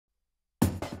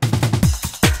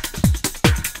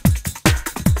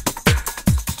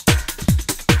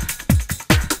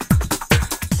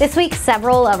This week,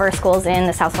 several of our schools in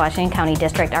the South Washington County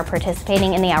District are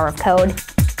participating in the Hour of Code.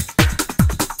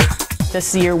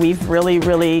 This year we've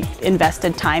really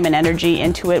invested time and energy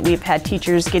into it. We've had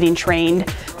teachers getting trained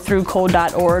through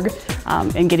code.org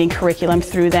and getting curriculum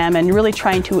through them and really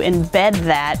trying to embed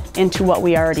that into what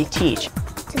we already teach.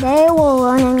 Today we're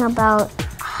learning about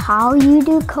how you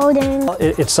do coding.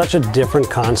 It's such a different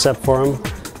concept for them.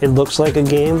 It looks like a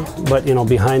game, but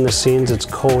behind the scenes it's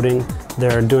coding.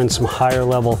 They're doing some higher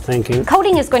level thinking.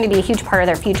 Coding is going to be a huge part of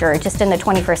their future just in the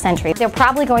 21st century. They're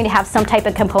probably going to have some type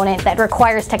of component that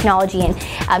requires technology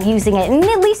and using it, and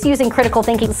at least using critical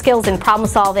thinking skills and problem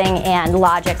solving and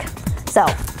logic. So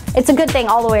it's a good thing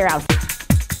all the way around.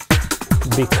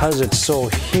 Because it's so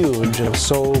huge and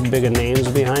so big of names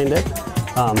behind it,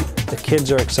 the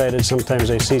kids are excited. Sometimes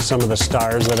they see some of the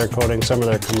stars that are coding some of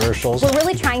their commercials. We're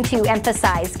really trying to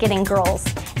emphasize getting girls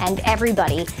and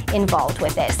everybody involved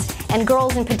with this. And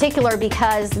girls in particular,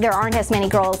 because there aren't as many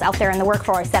girls out there in the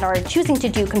workforce that are choosing to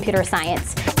do computer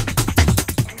science.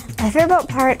 My favorite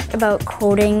part about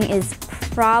coding is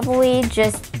probably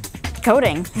just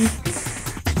coding.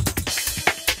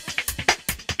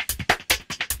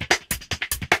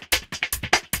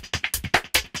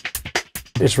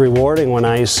 It's rewarding when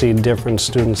I see different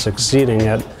students succeeding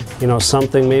at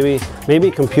something,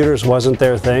 maybe computers wasn't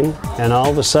their thing, and all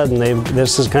of a sudden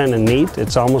this is kind of neat.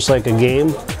 It's almost like a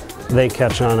game. They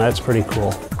catch on. That's pretty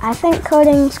cool. I think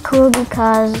coding's cool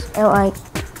because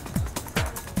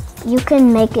you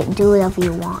can make it do whatever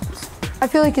you want. I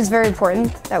feel like it's very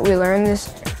important that we learn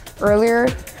this earlier,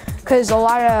 because a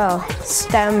lot of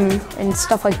STEM and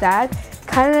stuff like that,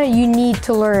 you need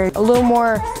to learn a little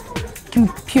more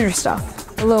computer stuff.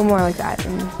 A little more like that,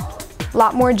 and a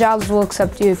lot more jobs will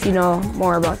accept you if you know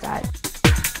more about that.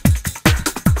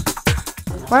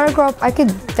 When I grow up, I could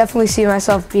definitely see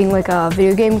myself being like a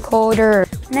video game coder.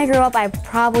 When I grow up, I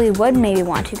probably would maybe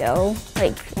want to go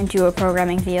into a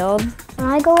programming field. When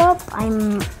I grow up,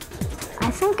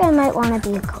 I think I might want to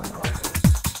be a coder.